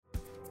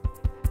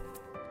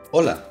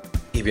Hola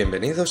y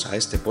bienvenidos a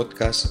este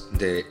podcast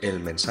de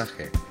El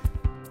Mensaje.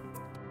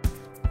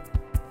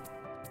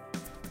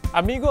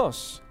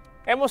 Amigos,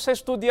 hemos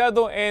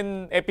estudiado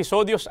en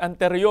episodios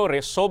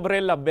anteriores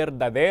sobre la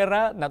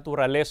verdadera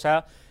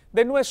naturaleza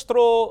de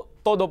nuestro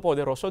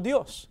todopoderoso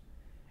Dios.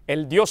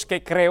 El Dios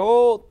que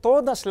creó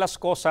todas las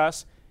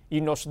cosas y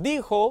nos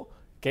dijo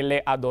que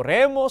le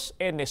adoremos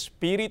en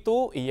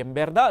espíritu y en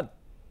verdad.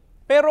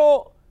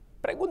 Pero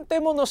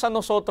preguntémonos a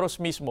nosotros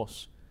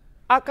mismos,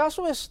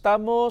 ¿acaso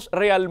estamos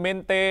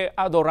realmente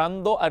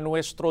adorando a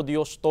nuestro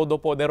Dios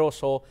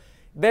todopoderoso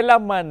de la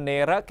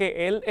manera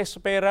que Él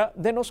espera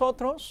de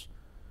nosotros?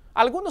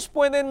 Algunos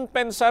pueden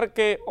pensar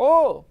que,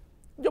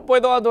 yo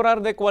puedo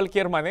adorar de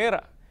cualquier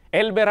manera.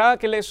 Él verá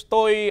que le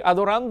estoy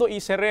adorando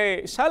y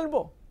seré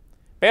salvo.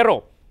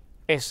 Pero,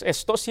 ¿es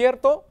esto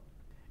cierto?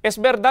 ¿Es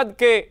verdad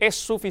que es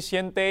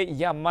suficiente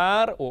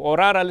llamar o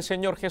orar al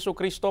Señor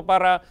Jesucristo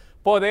para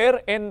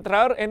poder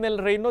entrar en el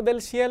reino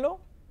del cielo?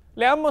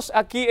 Leamos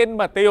aquí en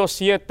Mateo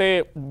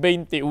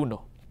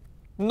 7:21.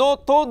 No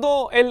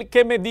todo el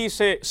que me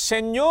dice,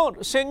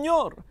 Señor,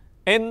 Señor,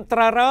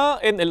 entrará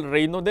en el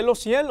reino de los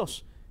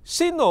cielos,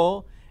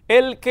 sino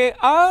el que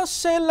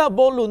hace la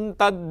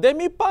voluntad de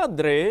mi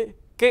Padre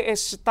que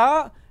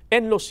está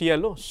en los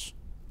cielos.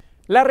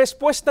 La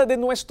respuesta de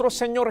nuestro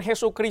Señor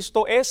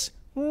Jesucristo es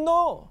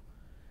no.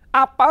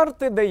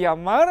 Aparte de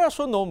llamar a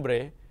su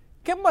nombre,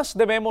 ¿qué más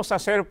debemos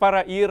hacer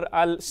para ir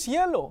al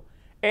cielo?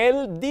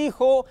 Él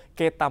dijo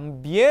que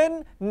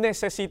también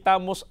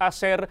necesitamos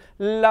hacer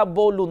la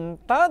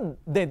voluntad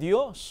de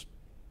Dios.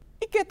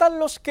 ¿Y qué tal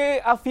los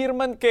que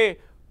afirman que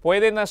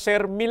pueden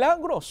hacer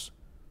milagros?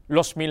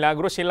 ¿Los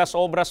milagros y las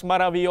obras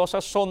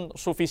maravillosas son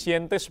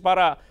suficientes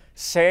para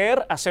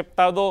ser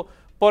aceptado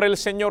por el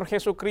Señor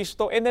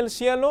Jesucristo en el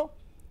cielo?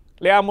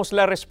 Leamos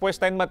la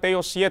respuesta en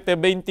Mateo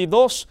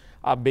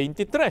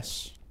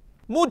 7:22-23.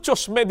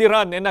 Muchos me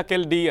dirán en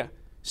aquel día,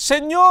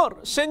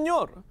 Señor,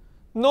 Señor,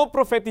 ¿no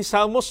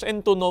profetizamos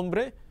en tu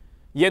nombre?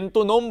 ¿Y en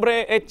tu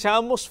nombre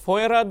echamos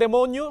fuera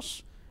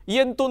demonios? ¿Y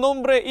en tu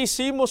nombre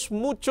hicimos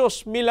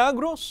muchos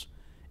milagros?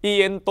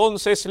 Y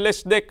entonces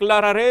les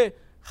declararé,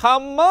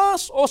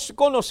 jamás os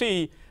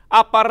conocí,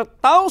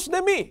 apartaos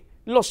de mí,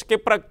 los que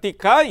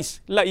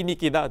practicáis la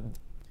iniquidad.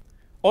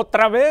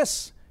 Otra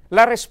vez,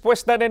 la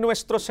respuesta de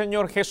nuestro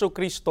Señor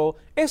Jesucristo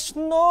es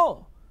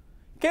no.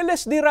 ¿Qué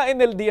les dirá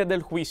en el día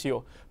del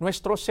juicio?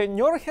 Nuestro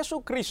Señor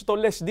Jesucristo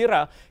les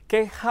dirá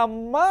que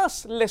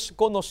jamás les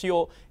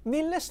conoció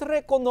ni les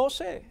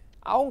reconoce.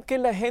 Aunque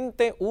la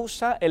gente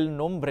usa el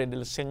nombre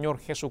del Señor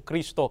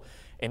Jesucristo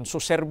en su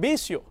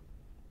servicio,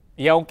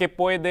 y aunque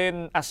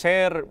pueden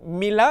hacer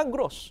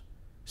milagros,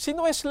 si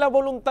no es la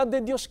voluntad de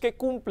Dios que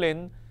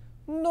cumplen,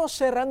 no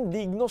serán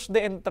dignos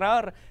de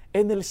entrar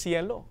en el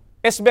cielo.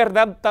 Es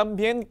verdad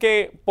también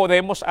que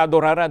podemos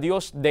adorar a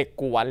Dios de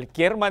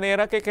cualquier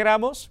manera que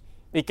queramos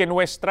y que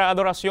nuestra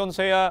adoración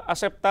sea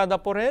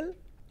aceptada por Él.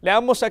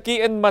 Leamos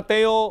aquí en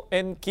Mateo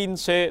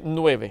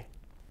 15:9.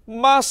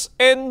 Mas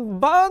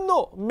en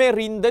vano me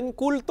rinden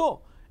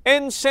culto,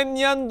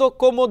 enseñando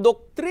como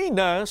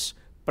doctrinas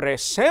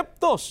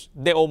preceptos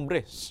de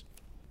hombres.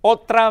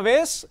 Otra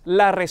vez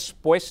la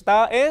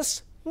respuesta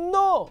es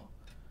no.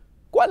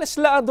 ¿Cuál es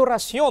la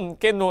adoración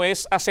que no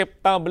es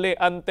aceptable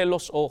ante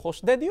los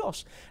ojos de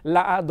Dios?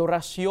 La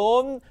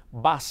adoración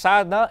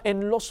basada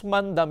en los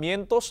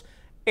mandamientos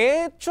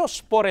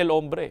hechos por el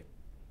hombre.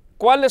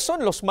 ¿Cuáles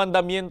son los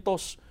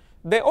mandamientos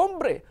de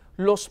hombre?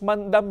 Los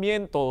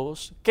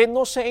mandamientos que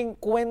no se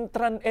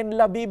encuentran en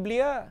la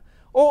Biblia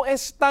o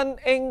están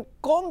en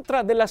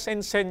contra de las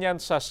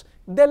enseñanzas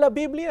de la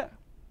Biblia.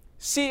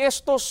 Si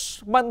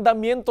estos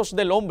mandamientos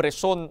del hombre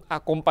son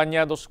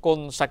acompañados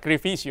con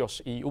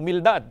sacrificios y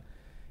humildad,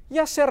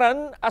 ¿ya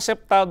serán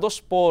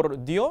aceptados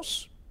por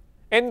Dios?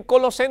 En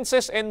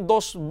Colosenses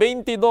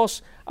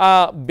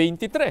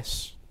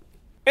 2:22-23.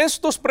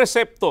 Estos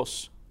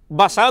preceptos,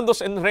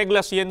 basados en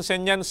reglas y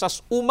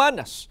enseñanzas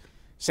humanas,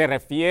 se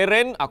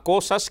refieren a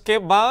cosas que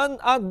van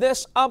a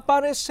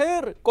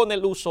desaparecer con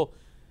el uso.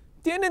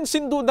 Tienen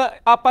sin duda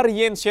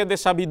apariencia de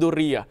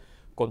sabiduría,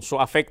 con su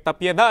afecta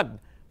piedad,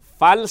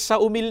 falsa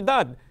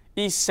humildad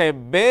y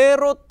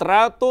severo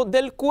trato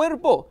del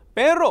cuerpo,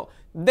 pero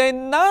de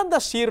nada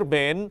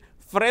sirven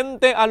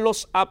frente a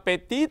los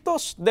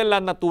apetitos de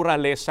la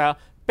naturaleza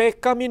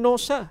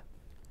pecaminosa.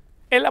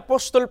 El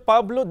apóstol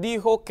Pablo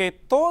dijo que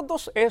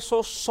todos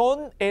esos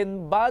son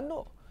en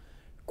vano.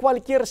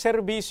 Cualquier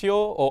servicio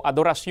o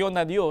adoración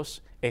a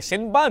Dios es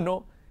en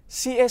vano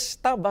si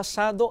está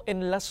basado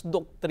en las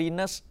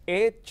doctrinas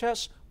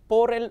hechas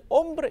por el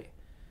hombre,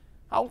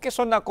 aunque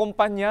son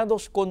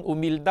acompañados con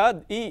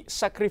humildad y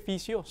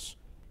sacrificios.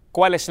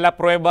 ¿Cuál es la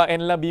prueba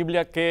en la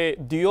Biblia que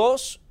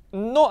Dios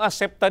no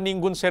acepta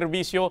ningún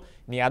servicio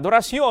ni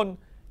adoración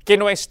que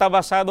no está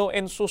basado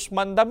en sus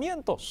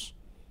mandamientos?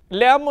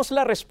 Leamos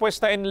la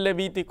respuesta en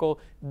Levítico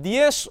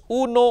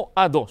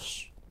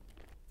 10:1-2.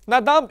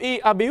 Nadab y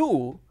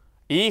Abiú,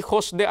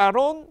 hijos de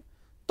Aarón,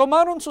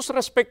 tomaron sus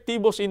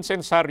respectivos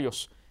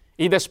incensarios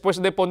y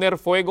después de poner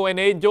fuego en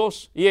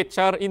ellos y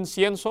echar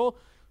incienso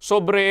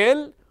sobre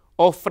él,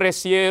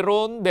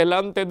 ofrecieron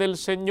delante del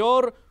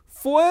Señor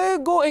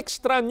fuego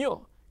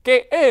extraño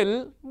que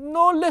Él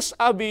no les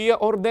había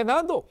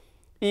ordenado.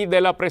 Y de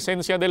la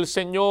presencia del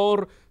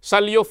Señor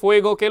salió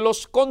fuego que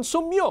los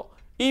consumió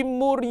y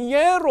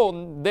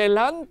murieron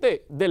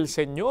delante del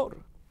Señor.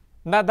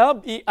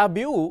 Nadab y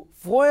Abiú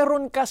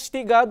fueron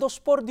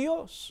castigados por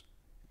Dios.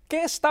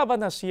 ¿Qué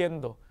estaban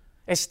haciendo?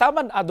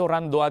 Estaban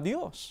adorando a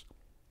Dios.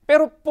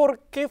 ¿Pero por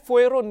qué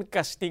fueron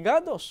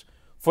castigados?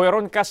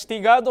 Fueron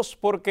castigados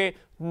porque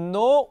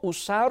no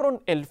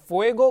usaron el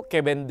fuego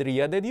que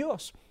vendría de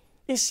Dios.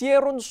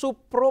 Hicieron su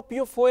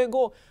propio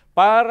fuego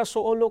para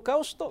su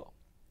holocausto.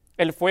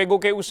 El fuego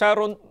que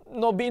usaron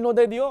no vino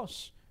de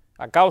Dios.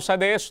 A causa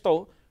de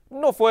esto,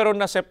 no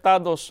fueron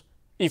aceptados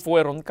y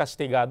fueron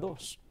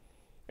castigados.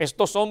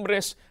 Estos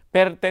hombres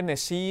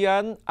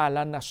pertenecían a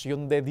la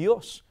nación de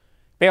Dios,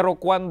 pero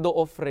cuando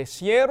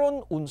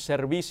ofrecieron un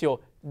servicio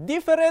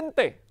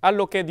diferente a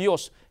lo que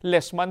Dios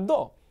les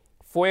mandó,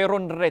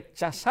 fueron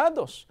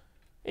rechazados,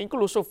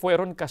 incluso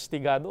fueron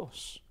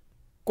castigados.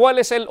 ¿Cuál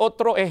es el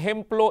otro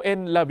ejemplo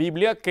en la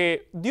Biblia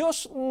que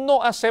Dios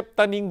no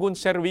acepta ningún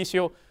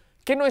servicio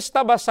que no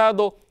está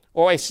basado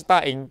o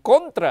está en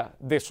contra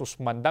de sus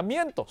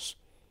mandamientos?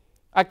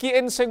 Aquí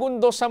en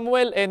 2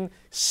 Samuel en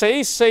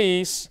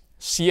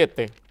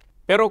 6:7.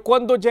 Pero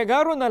cuando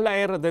llegaron a la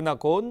era de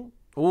Nacón,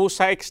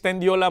 Usa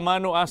extendió la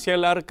mano hacia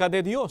el arca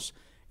de Dios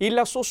y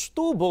la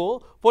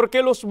sostuvo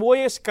porque los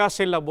bueyes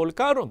casi la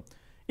volcaron.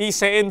 Y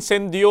se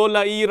encendió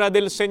la ira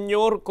del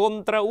Señor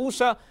contra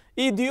Usa,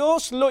 y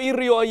Dios lo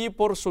hirió allí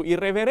por su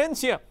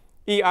irreverencia,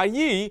 y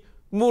allí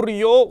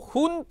murió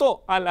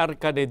junto al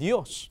arca de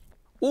Dios.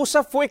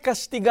 Usa fue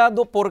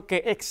castigado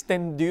porque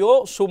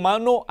extendió su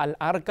mano al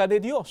arca de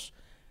Dios.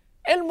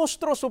 Él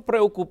mostró su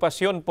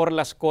preocupación por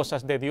las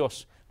cosas de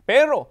Dios,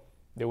 pero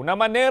de una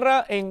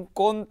manera en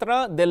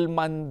contra del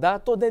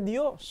mandato de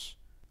Dios.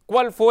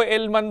 ¿Cuál fue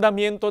el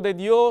mandamiento de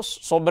Dios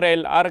sobre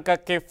el arca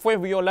que fue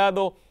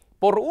violado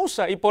por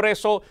Usa y por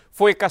eso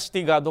fue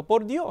castigado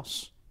por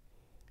Dios?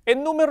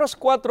 En Números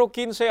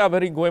 4:15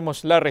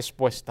 averigüemos la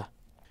respuesta.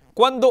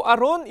 Cuando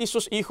Aarón y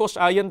sus hijos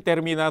hayan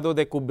terminado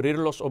de cubrir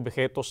los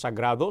objetos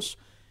sagrados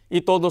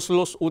y todos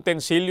los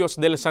utensilios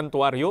del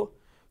santuario,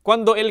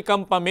 cuando el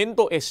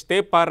campamento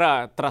esté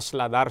para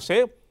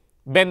trasladarse,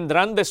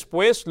 vendrán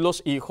después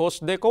los hijos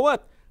de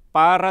Coat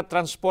para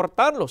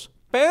transportarlos,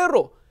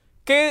 pero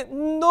que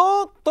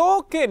no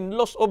toquen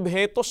los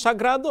objetos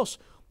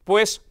sagrados,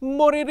 pues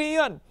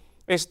morirían.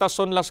 Estas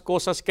son las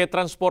cosas que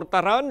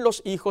transportarán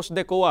los hijos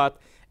de Coat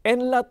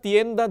en la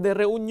tienda de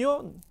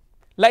reunión.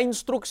 La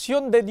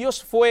instrucción de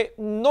Dios fue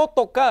no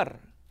tocar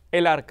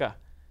el arca.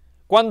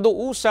 Cuando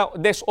Usa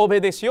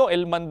desobedeció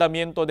el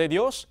mandamiento de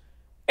Dios,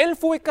 él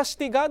fue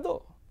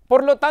castigado.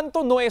 Por lo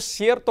tanto, no es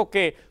cierto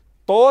que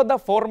toda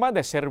forma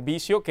de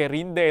servicio que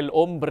rinde el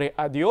hombre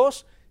a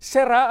Dios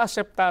será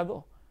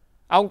aceptado.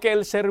 Aunque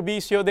el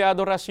servicio de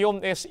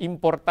adoración es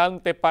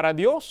importante para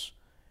Dios,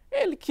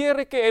 Él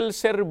quiere que el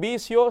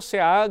servicio se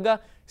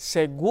haga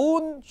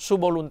según su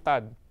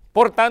voluntad.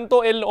 Por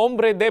tanto, el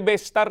hombre debe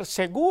estar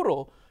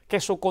seguro que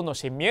su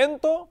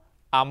conocimiento,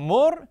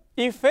 amor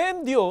y fe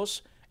en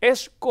Dios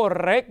es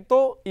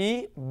correcto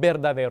y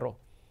verdadero.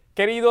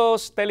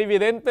 Queridos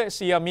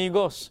televidentes y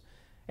amigos,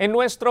 en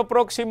nuestro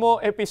próximo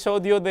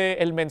episodio de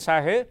El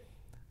Mensaje,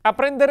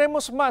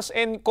 aprenderemos más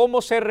en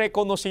cómo ser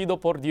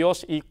reconocido por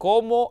Dios y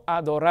cómo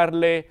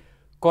adorarle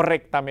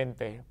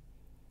correctamente.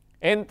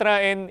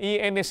 Entra en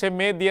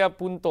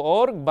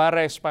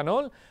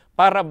insmedia.org/español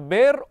para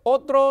ver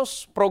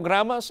otros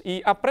programas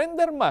y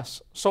aprender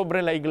más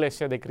sobre la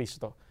Iglesia de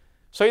Cristo.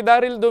 Soy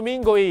Daryl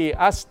Domingo y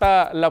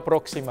hasta la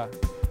próxima.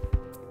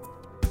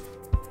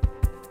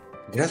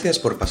 Gracias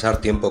por pasar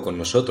tiempo con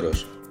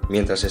nosotros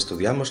mientras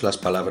estudiamos las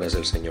palabras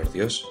del Señor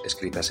Dios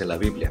escritas en la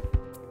Biblia.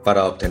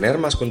 Para obtener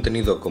más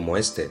contenido como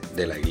este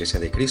de la Iglesia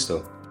de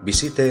Cristo,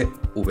 visite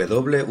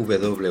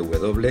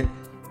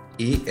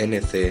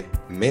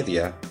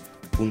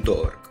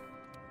www.insmedia.org.